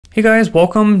Hey guys,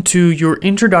 welcome to your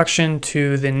introduction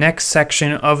to the next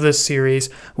section of this series,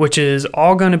 which is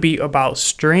all going to be about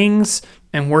strings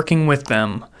and working with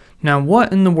them. Now,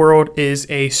 what in the world is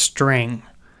a string?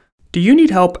 Do you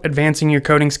need help advancing your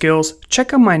coding skills?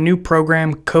 Check out my new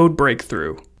program, Code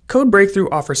Breakthrough. Code Breakthrough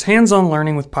offers hands-on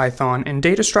learning with Python and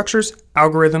data structures,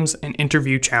 algorithms, and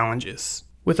interview challenges.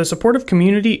 With a supportive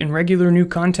community and regular new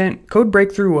content, Code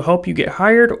Breakthrough will help you get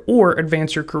hired or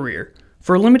advance your career.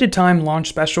 For a limited time launch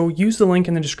special, use the link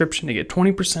in the description to get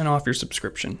 20% off your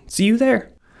subscription. See you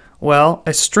there. Well,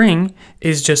 a string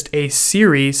is just a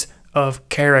series of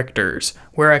characters,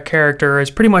 where a character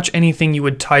is pretty much anything you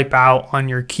would type out on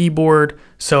your keyboard.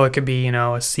 So it could be,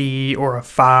 a C or a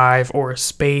 5 or a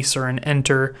space or an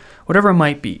enter, whatever it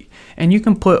might be. And you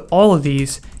can put all of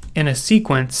these in a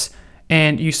sequence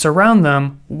and you surround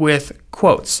them with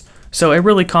quotes. So a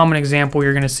really common example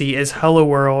you're going to see is hello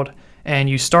world.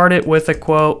 And you start it with a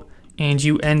quote and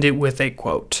you end it with a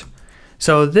quote.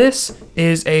 So this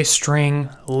is a string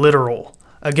literal.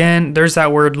 Again, there's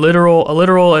that word literal. A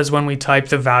literal is when we type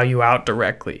the value out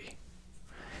directly.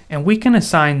 And we can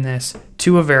assign this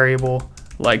to a variable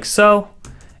like so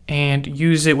and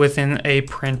use it within a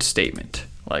print statement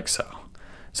like so.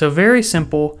 So very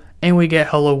simple, and we get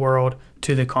hello world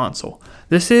to the console.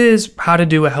 This is how to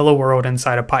do a hello world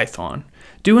inside of Python.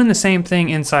 Doing the same thing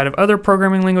inside of other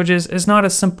programming languages is not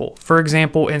as simple. For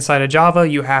example, inside of Java,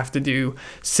 you have to do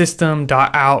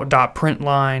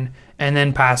system.out.println and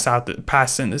then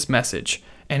pass in this message.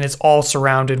 And it's all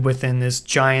surrounded within this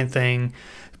giant thing,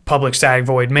 public static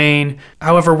void main.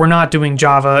 However, we're not doing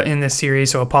Java in this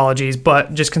series, so apologies,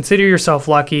 but just consider yourself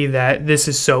lucky that this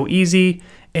is so easy.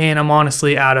 And I'm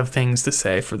honestly out of things to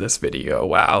say for this video.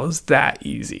 Wow, it's that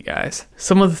easy, guys.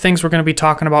 Some of the things we're going to be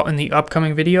talking about in the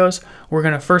upcoming videos, we're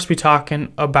going to first be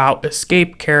talking about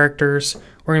escape characters.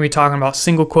 We're going to be talking about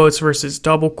single quotes versus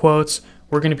double quotes.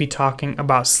 We're going to be talking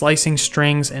about slicing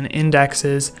strings and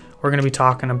indexes. We're going to be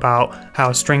talking about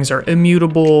how strings are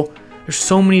immutable. There's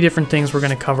so many different things we're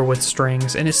going to cover with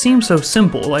strings, and it seems so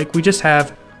simple, like we just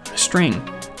have a string.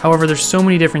 However, there's so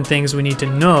many different things we need to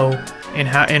know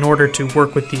in order to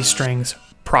work with these strings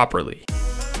properly.